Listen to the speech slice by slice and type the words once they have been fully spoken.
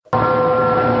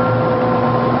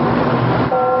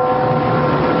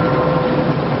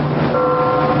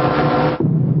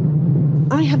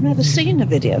seen a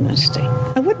video nasty.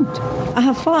 I wouldn't. I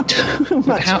have far too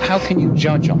much. How can you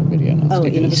judge on video nasty?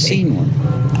 You've never seen one.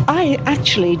 I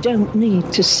actually don't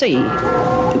need to see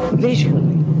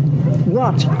visually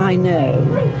what I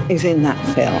know is in that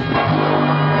film.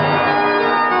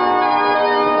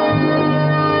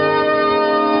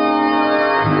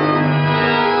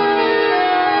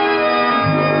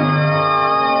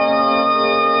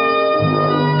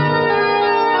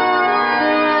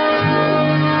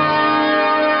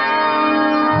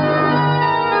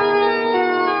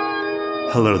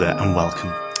 Hello there and welcome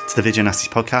to the Video Nasties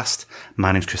podcast.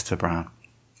 My name's Christopher Brown.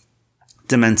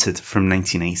 Demented from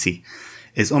 1980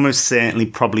 is almost certainly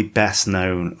probably best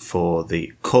known for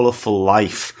the colourful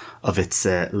life of its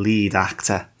lead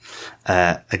actor,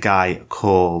 a guy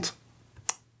called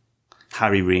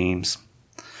Harry Reems.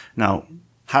 Now,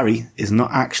 Harry is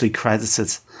not actually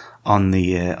credited on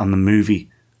the movie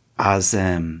as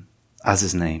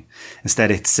his name.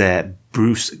 Instead, it's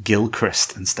Bruce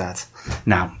Gilchrist instead.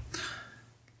 Now,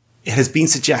 it has been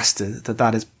suggested that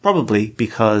that is probably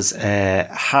because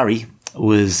Harry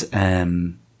was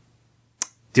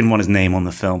didn't want his name on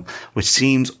the film, which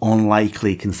seems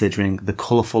unlikely considering the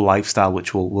colourful lifestyle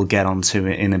which we'll get onto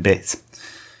in a bit.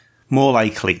 More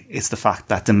likely, it's the fact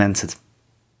that Demented,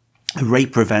 a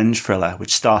rape revenge thriller,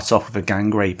 which starts off with a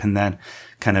gang rape and then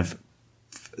kind of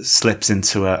slips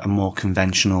into a more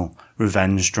conventional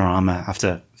revenge drama after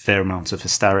a fair amount of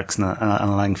hysterics and a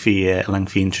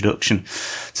lengthy introduction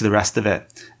to the rest of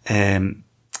it,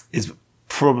 is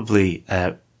probably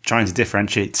trying to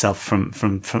differentiate itself from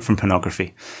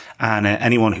pornography. And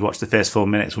anyone who watched the first 4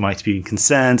 minutes might be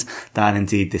concerned that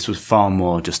indeed this was far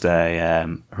more just a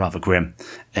rather grim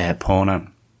porno.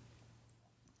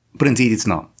 But indeed it's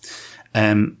not.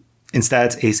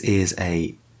 Instead, it is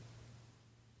a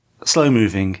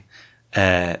slow-moving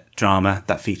drama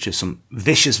that features some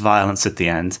vicious violence at the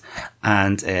end,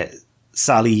 and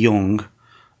Sallee Young,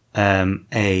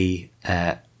 a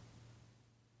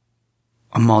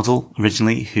model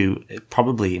originally, who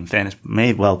probably, in fairness, may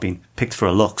have well been picked for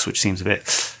her looks, which seems a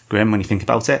bit grim when you think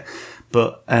about it.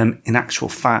 But in actual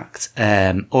fact,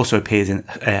 also appears in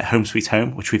Home Sweet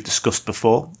Home, which we've discussed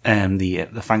before, the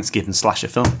Thanksgiving slasher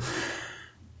film.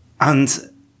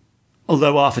 And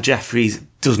although Arthur Jeffries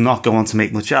does not go on to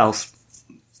make much else,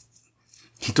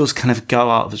 he does kind of go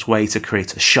out of his way to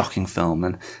create a shocking film,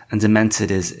 and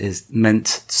Demented is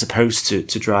supposed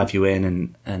to drive you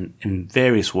in and in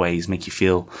various ways make you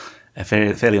feel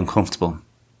fairly uncomfortable.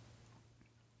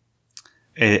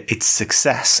 Its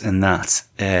success in that,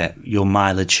 your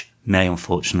mileage may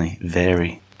unfortunately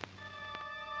vary.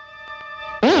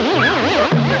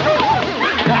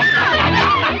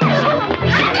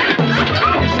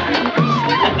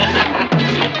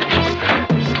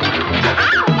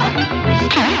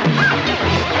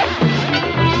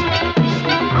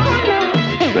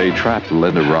 They trapped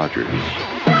Linda Rogers,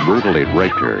 brutally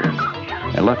raped her,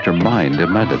 and left her mind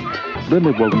demented.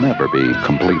 Linda will never be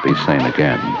completely sane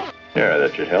again. Yeah,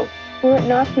 that should help. Will it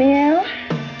knock me out?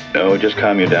 No, just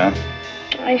calm you down.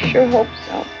 I sure hope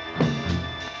so.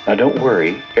 Now, don't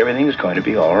worry. Everything's going to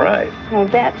be all right. Oh,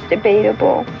 that's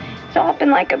debatable. It's all been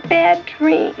like a bad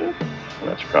dream. Well,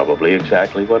 that's probably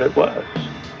exactly what it was.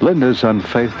 Linda's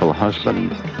unfaithful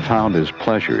husband found his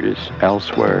pleasures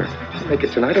elsewhere. Make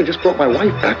it tonight. I just brought my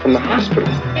wife back from the hospital.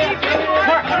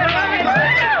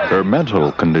 Her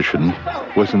mental condition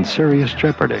was in serious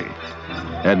jeopardy,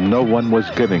 and no one was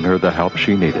giving her the help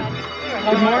she needed.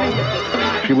 Good morning.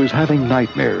 She was having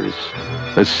nightmares,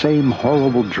 the same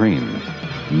horrible dream,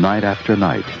 night after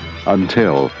night,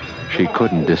 until she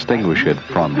couldn't distinguish it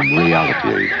from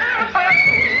reality.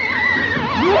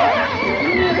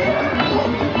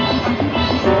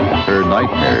 Her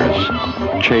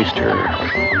nightmares chased her,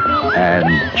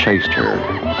 and chased her,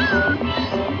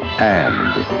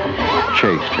 and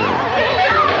chased her.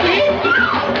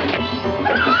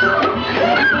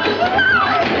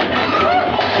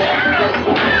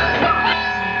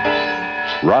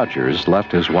 Rogers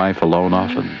left his wife alone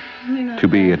often, to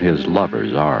be in his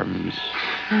lover's arms.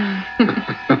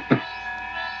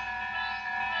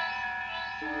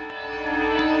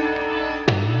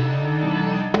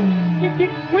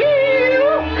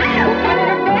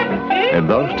 And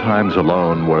those times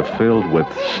alone were filled with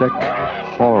sick,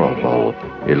 horrible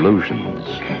illusions.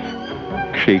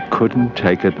 She couldn't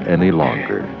take it any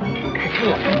longer.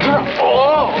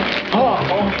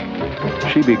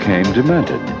 She became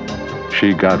demented.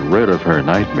 She got rid of her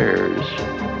nightmares,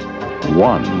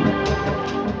 one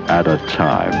at a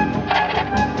time.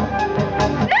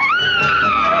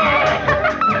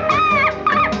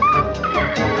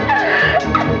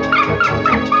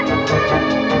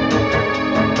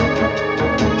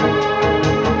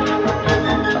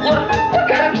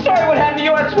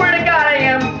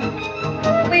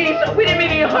 We didn't mean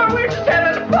any harm. We were just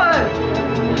having fun.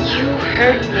 You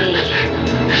hurt me.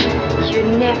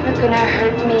 You're never gonna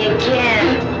hurt me again.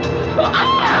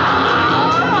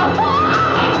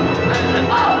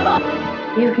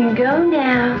 You can go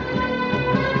now.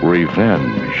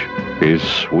 Revenge is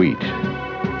sweet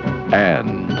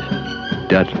and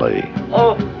deadly.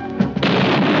 Oh.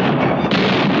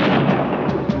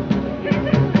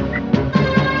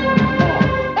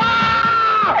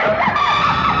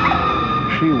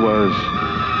 She was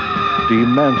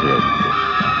demented.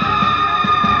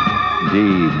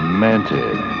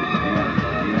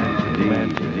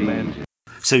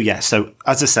 So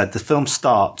as I said, the film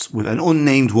starts with an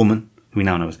unnamed woman, who we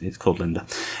now know is called Linda,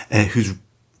 who's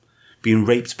being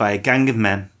raped by a gang of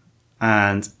men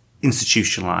and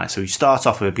institutionalized. So you start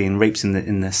off with being raped in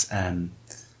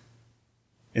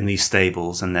these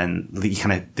stables, and then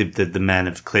the men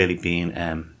have clearly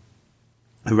been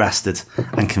arrested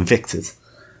and convicted.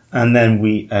 And then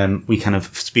we kind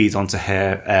of speed on to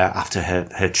her after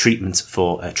her treatment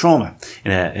for trauma.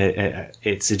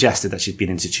 It suggested that she'd been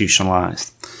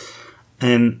institutionalized.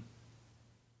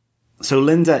 So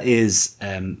Linda is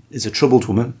a troubled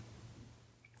woman,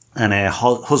 and her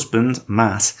husband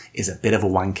Matt is a bit of a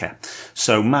wanker.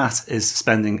 So Matt is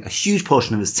spending a huge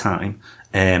portion of his time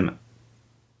in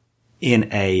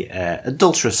a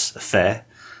adulterous affair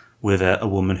with a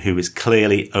woman who is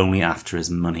clearly only after his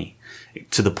money,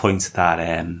 to the point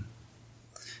that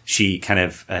she kind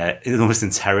of almost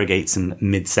interrogates him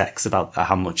mid-sex about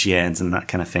how much he earns and that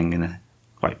kind of thing in a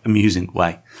quite amusing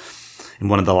way, in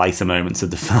one of the lighter moments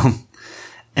of the film.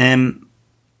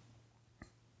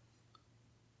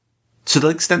 To the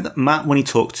extent that Matt, when he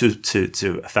talked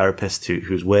to a therapist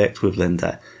who's worked with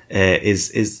Linda,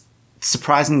 is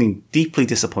surprisingly deeply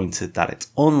disappointed that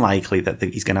it's unlikely that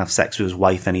he's going to have sex with his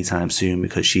wife anytime soon,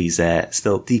 because she's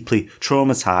still deeply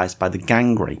traumatized by the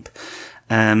gang rape.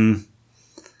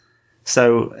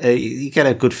 So you get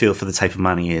a good feel for the type of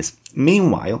man he is.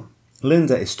 Meanwhile,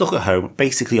 Linda is stuck at home,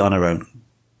 basically on her own,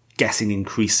 getting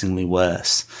increasingly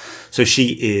worse. So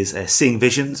she is seeing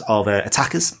visions of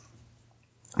attackers,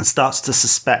 and starts to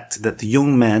suspect that the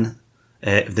young men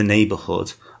of the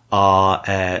neighbourhood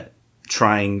are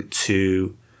trying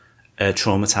to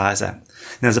traumatize her. Now,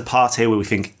 there's a part here where we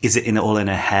think, is it all in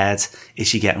her head? Is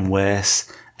she getting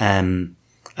worse?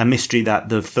 A mystery that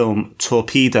the film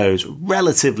torpedoes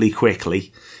relatively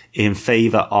quickly in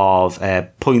favour of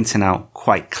pointing out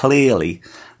quite clearly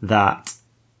that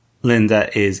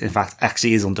Linda is, in fact,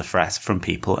 actually is under threat from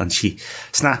people, and she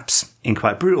snaps in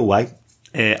quite a brutal way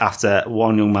after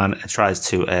one young man tries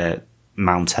to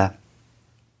mount her,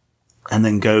 and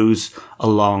then goes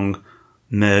along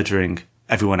murdering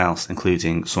everyone else,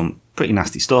 including some pretty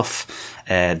nasty stuff.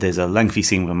 There's a lengthy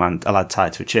scene with a lad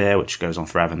tied to a chair, which goes on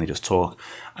forever, and they just talk,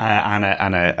 and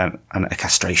a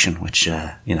castration, which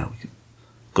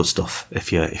good stuff.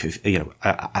 If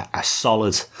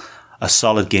a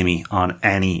solid gimme on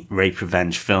any rape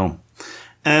revenge film.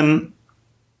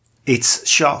 It's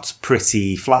shot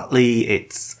pretty flatly.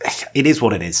 It is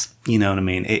what it is. You know what I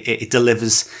mean? It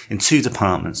delivers in two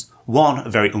departments. One, a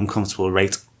very uncomfortable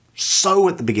rape. So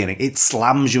at the beginning, it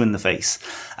slams you in the face.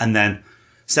 And then,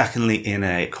 secondly, in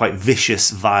a quite vicious,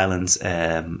 violent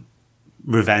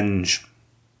revenge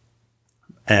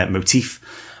motif,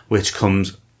 which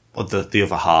comes the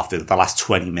other half, the last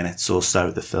 20 minutes or so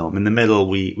of the film. In the middle,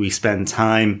 we spend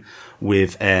time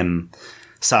with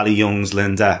Sallee Young's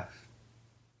Linda.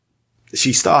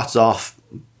 She starts off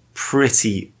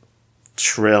pretty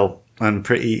trill and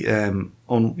pretty,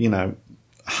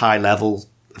 high level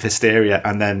of hysteria.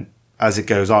 And then as it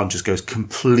goes on, just goes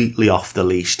completely off the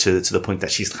leash to the point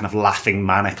that she's kind of laughing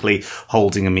manically,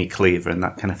 holding a meat cleaver and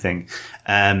that kind of thing.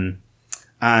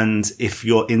 And if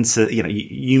you're into,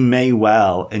 you may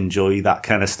well enjoy that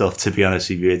kind of stuff, to be honest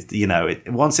with you.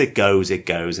 Once it goes,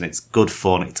 and it's good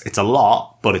fun. It's a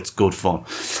lot, but it's good fun.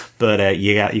 But,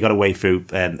 you got to wade through,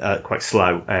 quite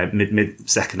slow, mid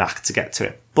second act to get to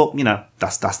it. But,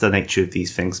 that's the nature of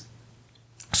these things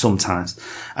sometimes.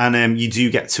 And, you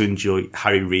do get to enjoy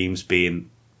Harry Reems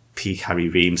being peak Harry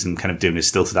Reems and kind of doing his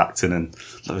stilted acting, and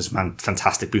his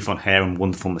fantastic bouffant hair and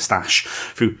wonderful moustache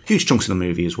through huge chunks of the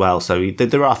movie as well. So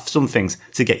there are some things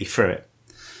to get you through it.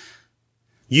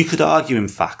 You could argue, in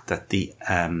fact, that the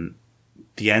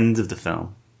end of the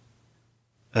film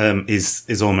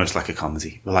is almost like a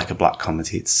comedy, like a black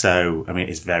comedy. It's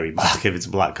it's very black. If it's a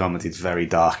black comedy, it's very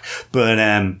dark. But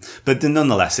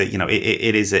nonetheless, it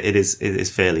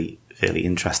is fairly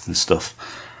interesting stuff.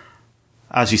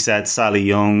 As you said, Sallee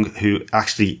Young, who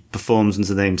actually performs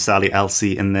under the name Sally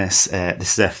Elsie in this.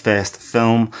 This is her first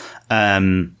film.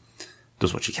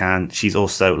 does what she can. She's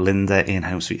also Linda in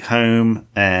Home Sweet Home,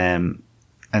 and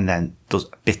then does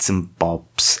bits and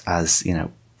bobs as,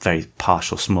 very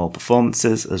partial small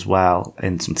performances as well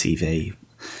in some TV.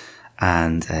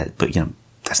 And, but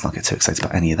let's not get too excited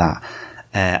about any of that.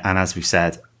 And as we've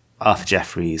said, Arthur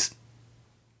Jeffries,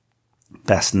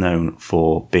 best known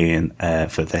for being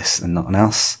for this and nothing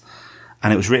else.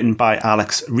 And it was written by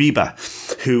Alex Reber,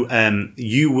 who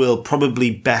you will probably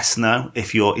best know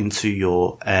if you're into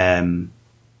your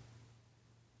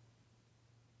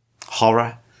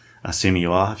horror. Assuming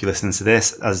you are, if you're listening to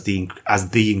this, as the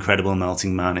Incredible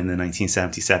Melting Man in the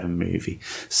 1977 movie.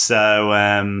 So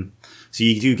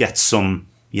you do get some,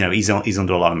 he's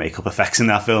under a lot of makeup effects in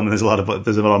that film, and there's a lot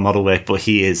of model work, but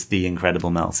he is the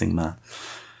Incredible Melting Man.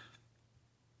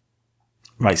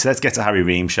 Right, so let's get to Harry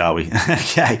Reems, shall we?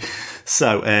 Okay.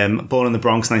 So, born in the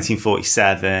Bronx,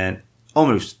 1947.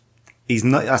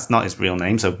 That's not his real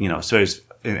name. So, I suppose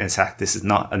in fact, this is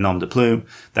not a nom de plume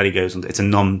that he goes under. It's a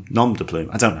nom de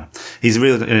plume. I don't know. His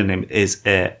real name is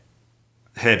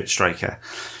Herbert Stryker.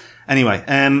 Anyway,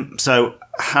 so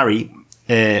Harry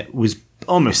was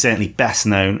almost certainly best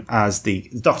known as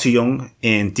the Dr. Young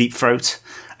in Deep Throat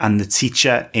and the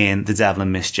teacher in The Devil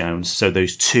and Miss Jones. So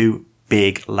those two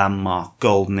big landmark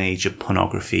golden age of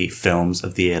pornography films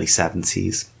of the early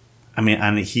 70s. I mean,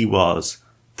 and he was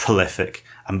prolific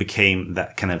and became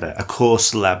that kind of a core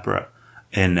celebrity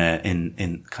in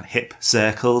kind of hip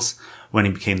circles when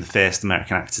he became the first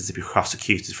American actor to be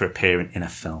prosecuted for appearing in a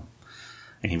film.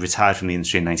 And he retired from the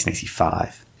industry in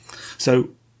 1985. So,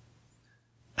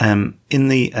 in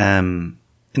the early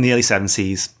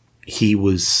 70s, he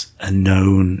was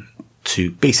known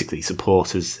to basically support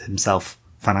himself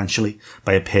financially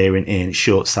by appearing in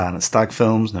short silent stag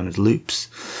films known as loops.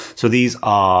 So these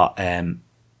are a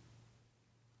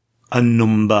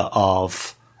number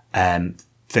of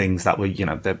things that were,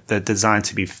 they're designed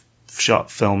to be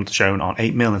shot, filmed, shown on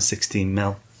 8mm and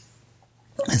 16mm.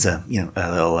 It's a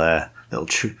little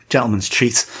gentleman's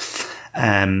treat.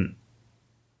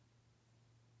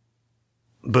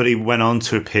 But he went on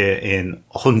to appear in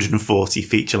 140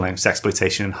 feature-length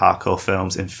exploitation and hardcore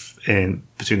films in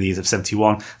between the years of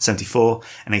 71, 74,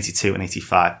 and 82 and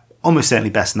 85. Almost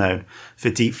certainly best known for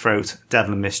Deep Throat,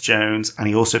 Devil and Miss Jones, and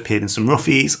he also appeared in some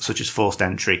roughies such as Forced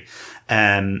Entry.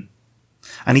 And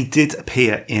he did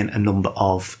appear in a number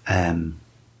of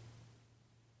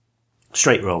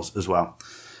straight roles as well.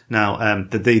 Now,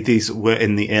 these were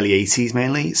in the early 80s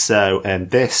mainly. So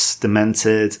this,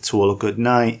 Demented, To All a Good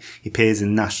Night. He appears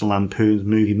in National Lampoon's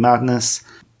Movie Madness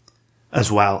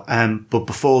as well. But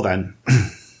before then,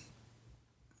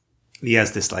 he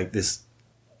has there's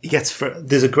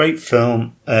a great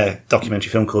film,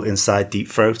 documentary film called Inside Deep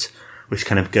Throat, which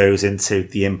kind of goes into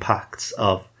the impacts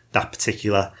of that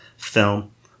particular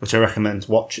film, which I recommend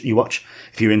you watch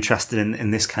if you're interested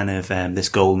in this kind of this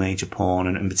golden age of porn,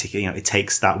 and in particular, it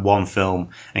takes that one film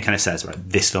and kind of says, right,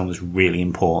 this film is really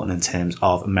important in terms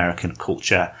of American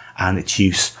culture and its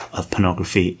use of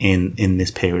pornography in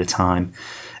this period of time.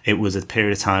 It was a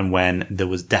period of time when there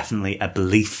was definitely a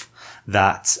belief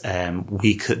that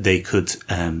they could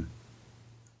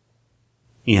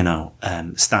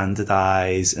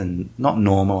standardize and not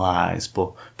normalize,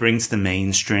 but bring to the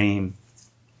mainstream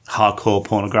hardcore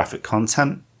pornographic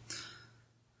content.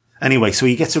 Anyway, so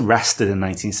he gets arrested in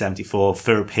 1974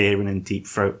 for appearing in Deep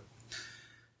Throat.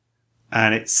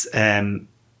 And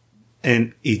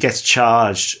he gets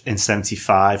charged in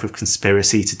 75 with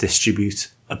conspiracy to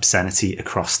distribute obscenity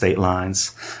across state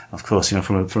lines. Of course,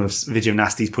 from a Video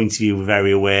Nasty's point of view, we're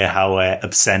very aware how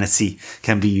obscenity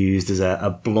can be used as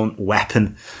a blunt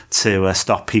weapon to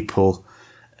stop people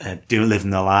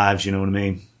living their lives, you know what I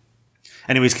mean?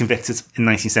 Anyway, he's convicted in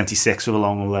 1976 with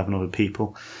along with 11 other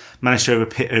people. Managed to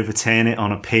overturn it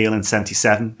on appeal in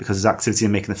 77 because his activity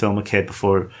in making the film occurred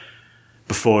before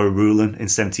a ruling in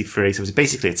 73. So it was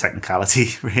basically a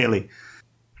technicality, really.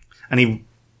 And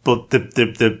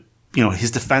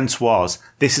his defense was,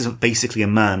 this is basically a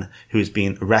man who is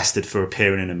being arrested for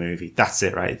appearing in a movie. That's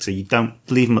it, right? So you don't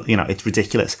leave him, it's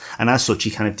ridiculous. And as such, he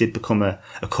kind of did become a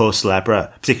core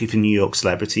celebrity, particularly for New York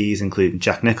celebrities, including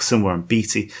Jack Nicholson, Warren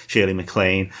Beatty, Shirley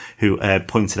MacLaine, who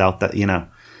pointed out that,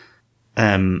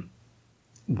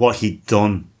 what he'd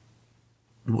done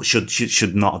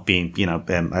should not have been,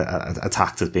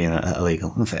 attacked as being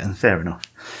illegal. And fair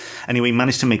enough. Anyway, he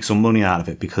managed to make some money out of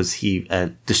it because he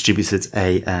distributed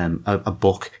a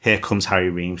book, Here Comes Harry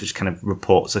Reems, which kind of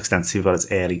reports extensively about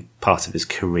his early part of his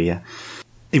career.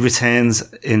 He returns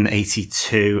in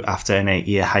 82 after an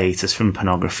 8-year hiatus from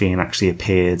pornography and actually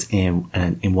appeared in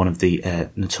one of the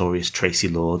notorious Tracy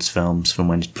Lords films from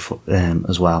when before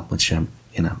as well, which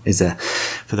is there.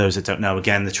 For those that don't know,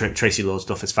 again, the Tracy Lord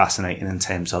stuff is fascinating in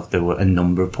terms of there were a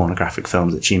number of pornographic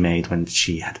films that she made when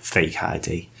she had fake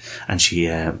ID and she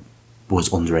was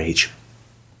underage.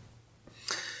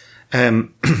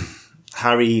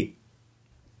 Harry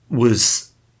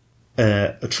was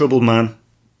a troubled man.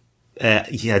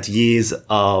 He had years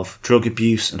of drug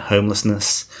abuse and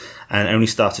homelessness, and only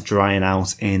started drying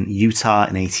out in Utah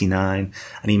in 1989.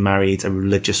 And he married a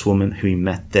religious woman who he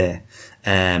met there,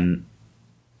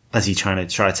 as he tried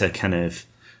to kind of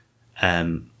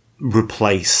not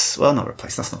replace.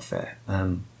 That's not fair.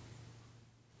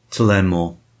 To learn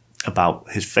more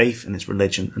about his faith and his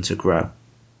religion and to grow.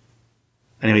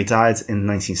 Anyway, he died in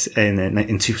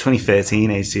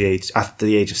 2013, after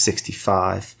the age of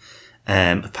 65,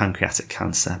 of pancreatic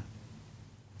cancer,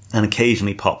 and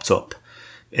occasionally popped up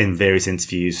in various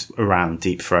interviews around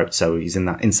Deep Throat. So he's in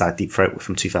that Inside Deep Throat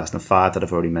from 2005 that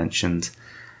I've already mentioned,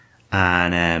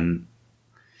 and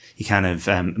he kind of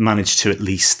managed to at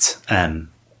least, I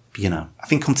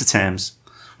think, come to terms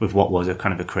with what was a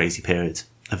kind of a crazy period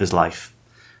of his life,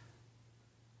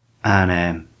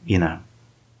 and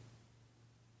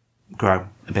grow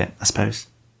a bit, I suppose.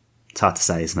 It's hard to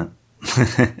say, isn't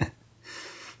it?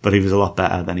 But he was a lot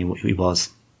better than he was.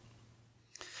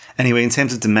 Anyway, in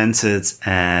terms of Demented,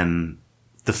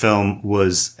 the film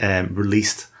was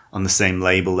released on the same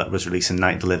label that was releasing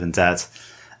Night of the Living Dead,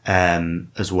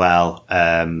 as well.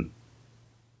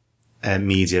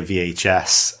 Media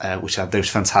VHS, which had those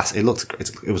fantastic. It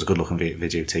was a good looking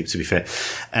videotape, to be fair.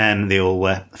 They all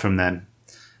were from then.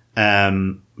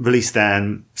 Released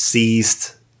then,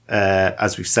 seized,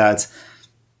 as we've said.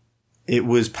 It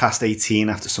was past 18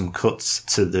 after some cuts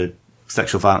to the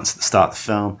sexual violence at the start of the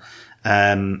film,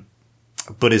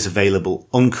 but is available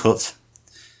uncut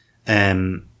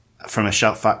from a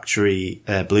Shout Factory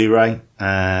Blu-ray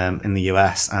in the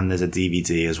US, and there's a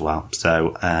DVD as well.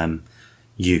 So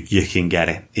you can get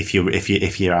it if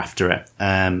you're after it.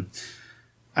 And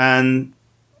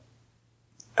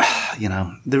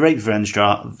the rape revenge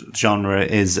genre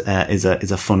is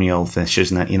a funny old fish,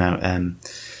 isn't it?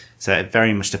 So it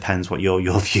very much depends what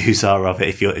your views are of it.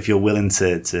 If you're willing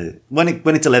to when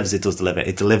it delivers, it does deliver.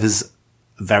 It delivers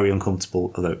very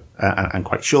uncomfortable, and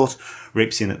quite short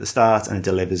rape scene at the start, and it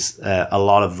delivers a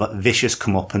lot of vicious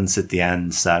comeuppance at the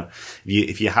end. So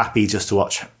if you're happy just to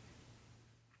watch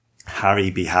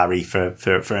Harry be Harry for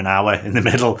an hour in the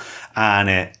middle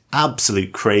and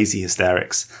absolute crazy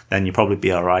hysterics, then you'll probably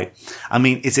be all right. I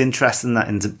mean, it's interesting that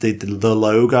in the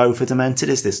logo for Demented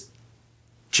is this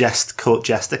jester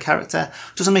character.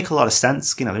 It doesn't make a lot of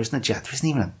sense. There isn't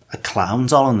even a clown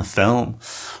doll in the film.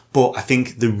 But I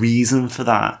think the reason for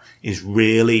that is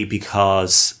really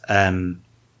because, well,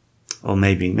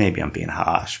 maybe I'm being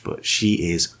harsh, but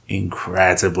she is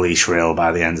incredibly shrill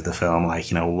by the end of the film.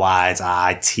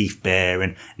 Wide-eyed,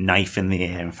 teeth-baring, knife in the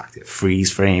air. In fact, it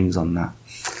freeze frames on that.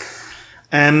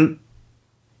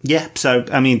 Yeah, so,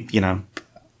 I mean,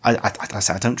 I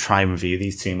don't try and review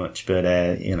these too much, but,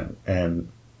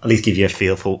 at least give you a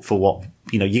feel for what,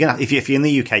 you're gonna, if you're in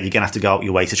the UK, you're gonna have to go out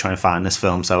your way to try and find this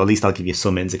film. So at least I'll give you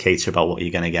some indicator about what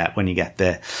you're gonna get when you get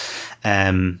there.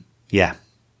 Yeah.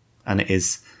 And it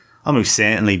is almost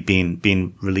certainly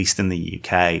being released in the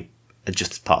UK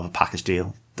just as part of a package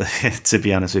deal, to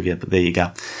be honest with you. But there you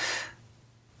go.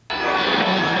 Go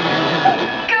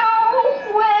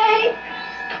away,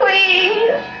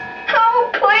 please.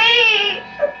 Oh, please.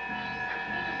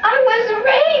 I was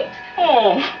raped.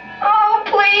 Oh,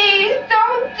 please,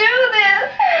 don't do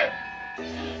this.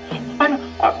 I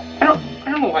don't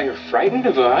know why you're frightened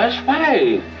of us.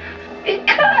 Why?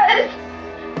 Because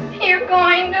you're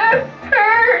going to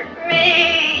hurt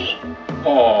me.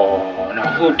 Oh,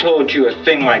 now who told you a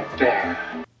thing like that?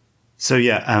 So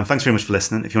yeah, thanks very much for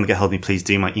listening. If you want to get hold of me, please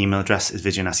do. My email address is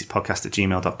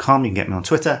videonastypodcast@gmail.com. You can get me on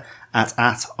Twitter at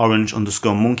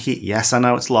orange_monkey. Yes, I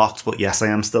know it's locked, but yes, I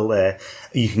am still there.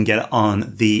 You can get it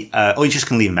on the, or you just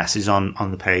can leave a message on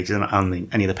the page, and on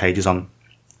any of the pages on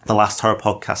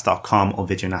thelasthorrorpodcast.com or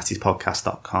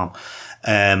videonastyspodcast.com.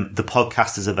 The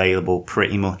podcast is available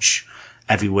pretty much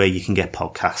everywhere you can get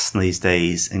podcasts these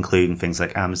days, including things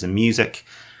like Amazon Music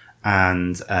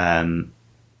and,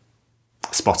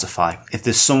 Spotify. If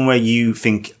there's somewhere you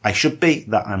think I should be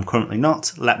that I'm currently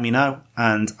not, let me know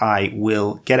and I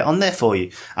will get it on there for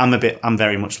you. I'm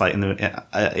very much like in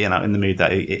the mood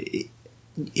that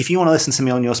if you want to listen to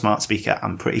me on your smart speaker,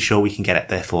 I'm pretty sure we can get it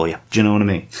there for you. Do you know what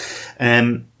I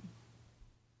mean?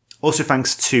 Also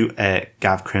thanks to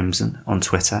Gav Crimson on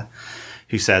Twitter,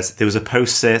 who says there was a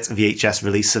post-cert VHS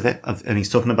release of it, and he's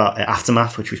talking about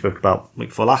Aftermath, which we spoke about week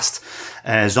before last,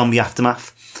 Zombie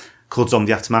Aftermath. called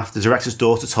Zombie Aftermath. The director's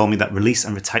daughter told me that release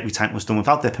and retyping was done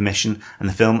without their permission, and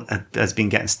the film has been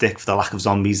getting stick for the lack of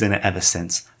zombies in it ever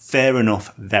since. Fair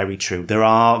enough, very true. There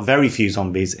are very few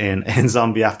zombies in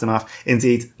Zombie Aftermath.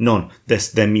 Indeed, none.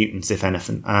 They're mutants, if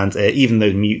anything. And even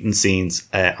though mutant scenes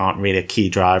aren't really a key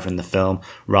driver in the film,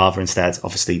 rather instead,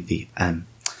 obviously, the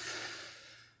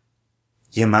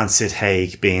your man Sid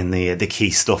Haig being the key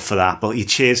stuff for that. But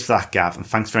cheers for that, Gav, and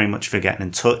thanks very much for getting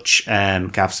in touch.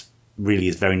 Gav's really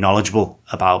is very knowledgeable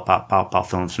about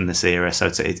films from this era, so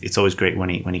it's always great when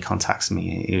he contacts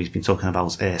me. He's been talking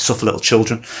about Suffer Little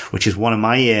Children, which is one of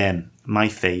my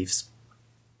faves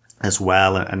as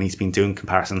well, and he's been doing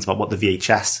comparisons about what the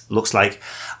VHS looks like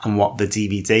and what the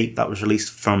DVD that was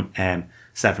released from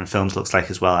Seven Films looks like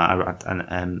as well.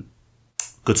 And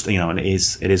good, and it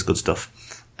is good stuff.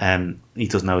 He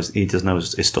does know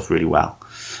his stuff really well.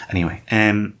 Anyway,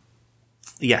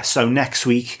 yeah, so next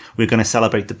week we're going to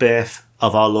celebrate the birth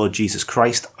of our Lord Jesus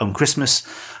Christ on Christmas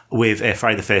with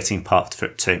Friday the 13th Part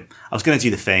 2. I was going to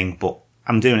do The Thing, but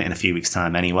I'm doing it in a few weeks'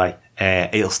 time anyway.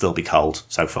 It'll still be cold,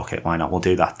 so fuck it, why not? We'll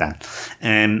do that then.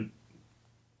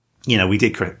 We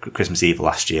did Christmas Eve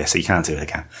last year, so you can't do it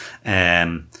again.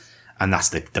 And that's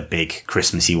the big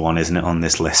Christmassy one, isn't it, on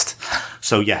this list?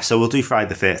 So yeah, so we'll do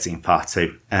Friday the 13th Part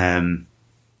 2.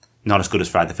 Not as good as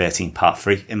Friday the 13th Part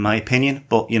 3, in my opinion,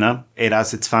 but, it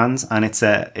has its fans, and it's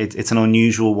an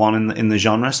unusual one in the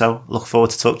genre, so look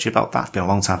forward to talk to you about that. It's been a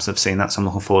long time since I've seen that, so I'm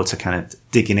looking forward to kind of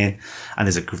digging in, and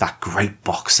there's that great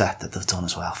box set that they've done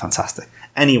as well. Fantastic.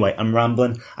 Anyway, I'm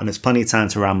rambling, and there's plenty of time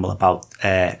to ramble about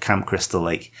Camp Crystal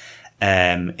Lake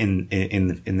in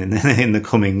the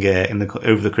coming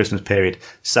over the Christmas period.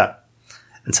 So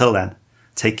until then,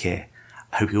 take care.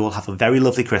 I hope you all have a very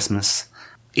lovely Christmas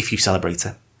if you celebrate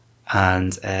it.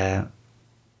 And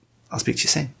I'll speak to you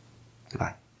soon.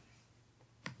 Goodbye.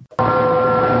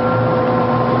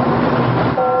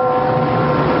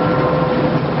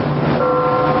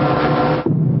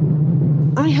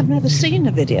 I have never seen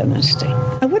a video nasty.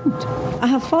 I wouldn't. I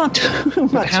have far too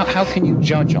much. How can you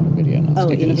judge on a video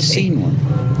nasty? You've never seen one.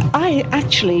 I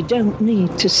actually don't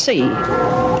need to see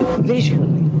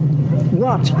visually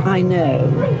what I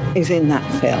know is in that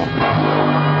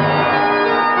film.